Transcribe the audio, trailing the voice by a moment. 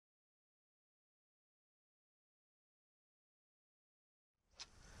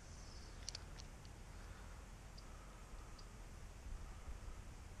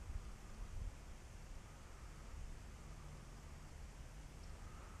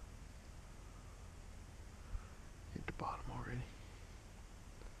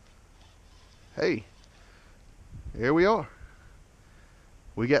Hey, here we are.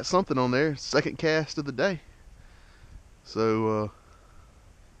 We got something on there. Second cast of the day. So,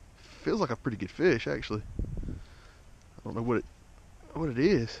 feels like a pretty good fish, actually. I don't know what it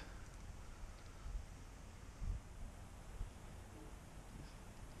is.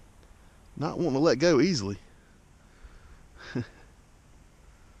 Not wanting to let go easily. Man,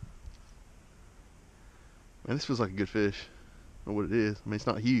 this feels like a good fish. I don't know what it is. I mean, it's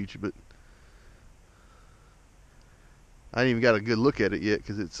not huge, but I ain't even got a good look at it yet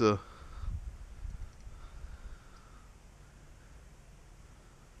because it's I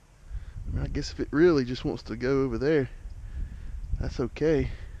mean, I guess if it really just wants to go over there, that's okay.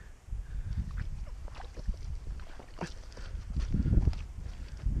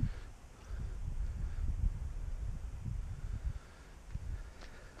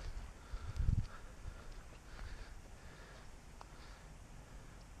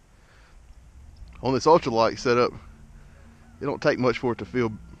 On this ultralight setup, it don't take much for it to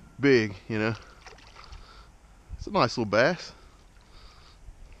feel big, you know. It's a nice little bass,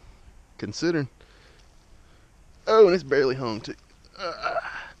 considering. Oh, and it's barely hung too.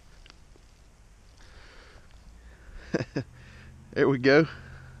 There we go.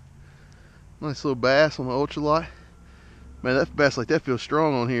 Nice little bass on the ultralight. Man, that bass like that feels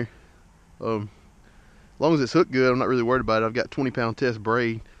strong on here. As long as it's hooked good, I'm not really worried about it. I've got 20-pound test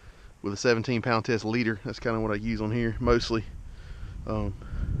braid with a 17-pound test leader. That's kind of what I use on here mostly. But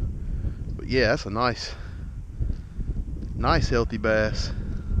yeah, that's a nice healthy bass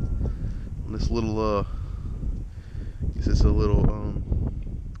on this little. I guess it's a little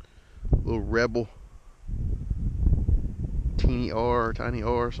Rebel tiny R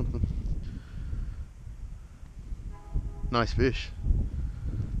or something. Nice fish.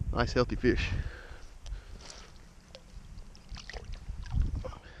 Nice healthy fish.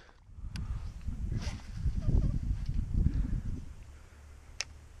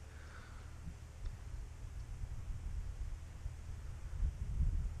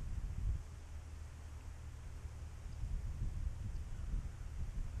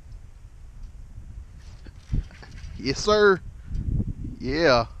 Yes, sir.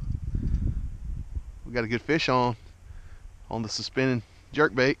 Yeah. We got a good fish on the suspended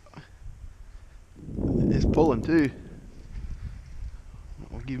jerkbait. It's pulling too.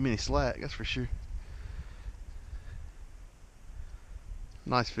 Won't give him any slack, that's for sure.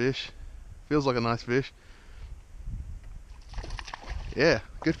 Nice fish. Feels like a nice fish. Yeah,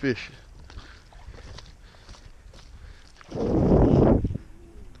 good fish.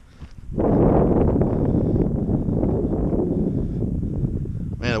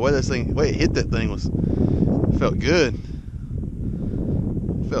 Man, the way it hit that thing felt good.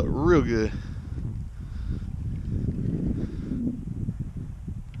 Felt real good.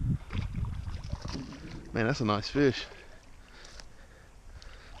 Man, that's a nice fish.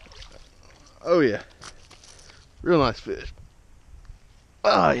 Oh yeah. Real nice fish.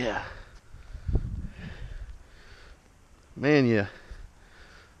 Oh yeah. Man, yeah.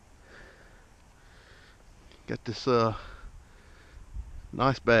 Got this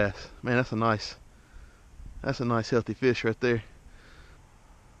nice bass. Man, that's a nice healthy fish right there.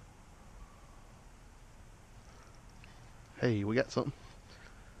 Hey, we got something.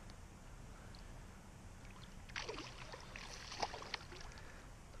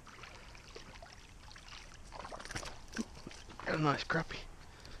 Got a nice crappie.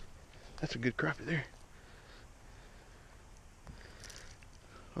 That's a good crappie there.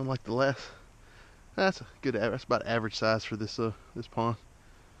 Unlike the last, that's a good. That's about average size for this this pond.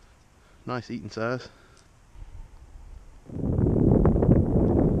 Nice eating size.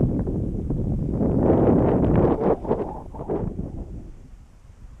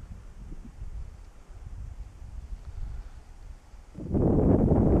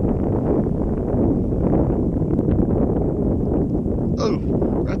 Oh,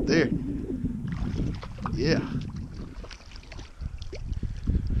 right there. Yeah.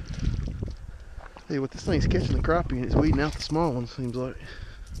 Hey, what this thing's catching the crappie and it's weeding out the small ones, seems like.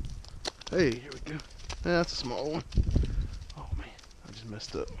 Hey, here we go. Yeah, that's a small one. Oh man, I just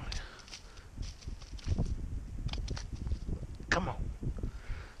messed up. Come on.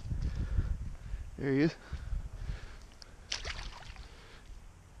 There he is.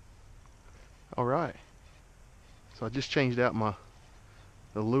 Alright. So I just changed out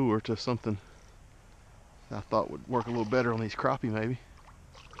the lure to something I thought would work a little better on these crappie maybe.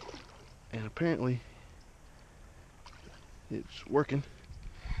 And apparently it's working,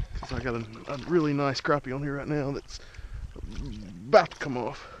 because I got a really nice crappie on here right now that's about to come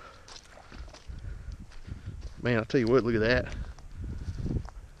off. Man, I'll tell you what, look at that.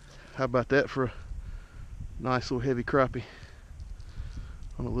 How about that for a nice little heavy crappie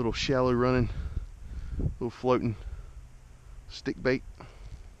on a little shallow running, little floating stick bait.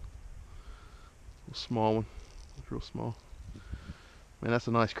 Little small one. It's real small. Man, that's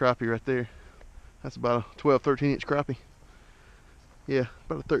a nice crappie right there. That's about a 12, 13 inch crappie. Yeah,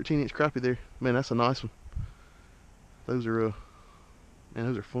 about a 13 inch crappie there. Man, that's a nice one. Those are, man,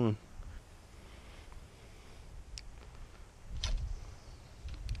 those are fun.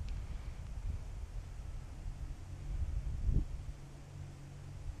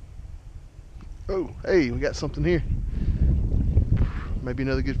 Oh, hey, we got something here. Maybe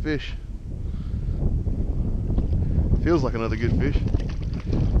another good fish. Feels like another good fish.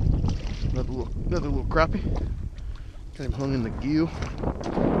 Another little crappie. Got him hung in the gill.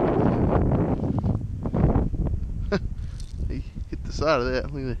 He hit the side of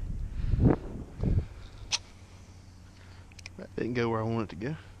that. Look at that. That didn't go where I wanted it to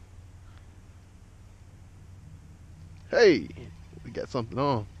go. Hey, we got something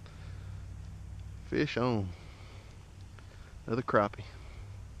on. Fish on. Another crappie.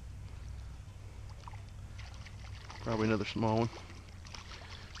 Probably another small one.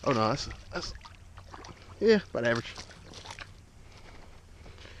 Oh no, that's yeah, about average.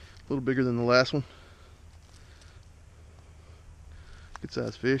 A little bigger than the last one. Good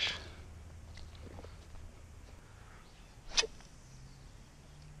sized fish.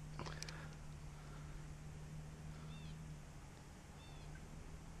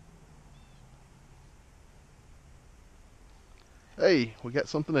 Hey, we got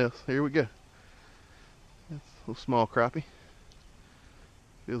something else. Here we go. That's a little small crappie.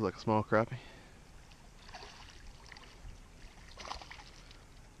 Feels like a small crappie.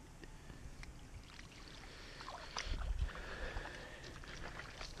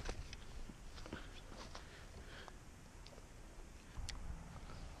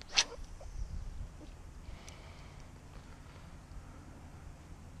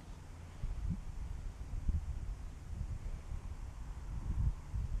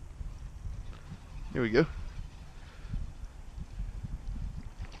 Here we go.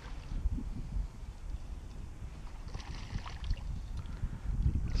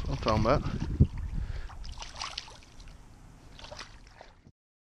 That's what I'm talking about.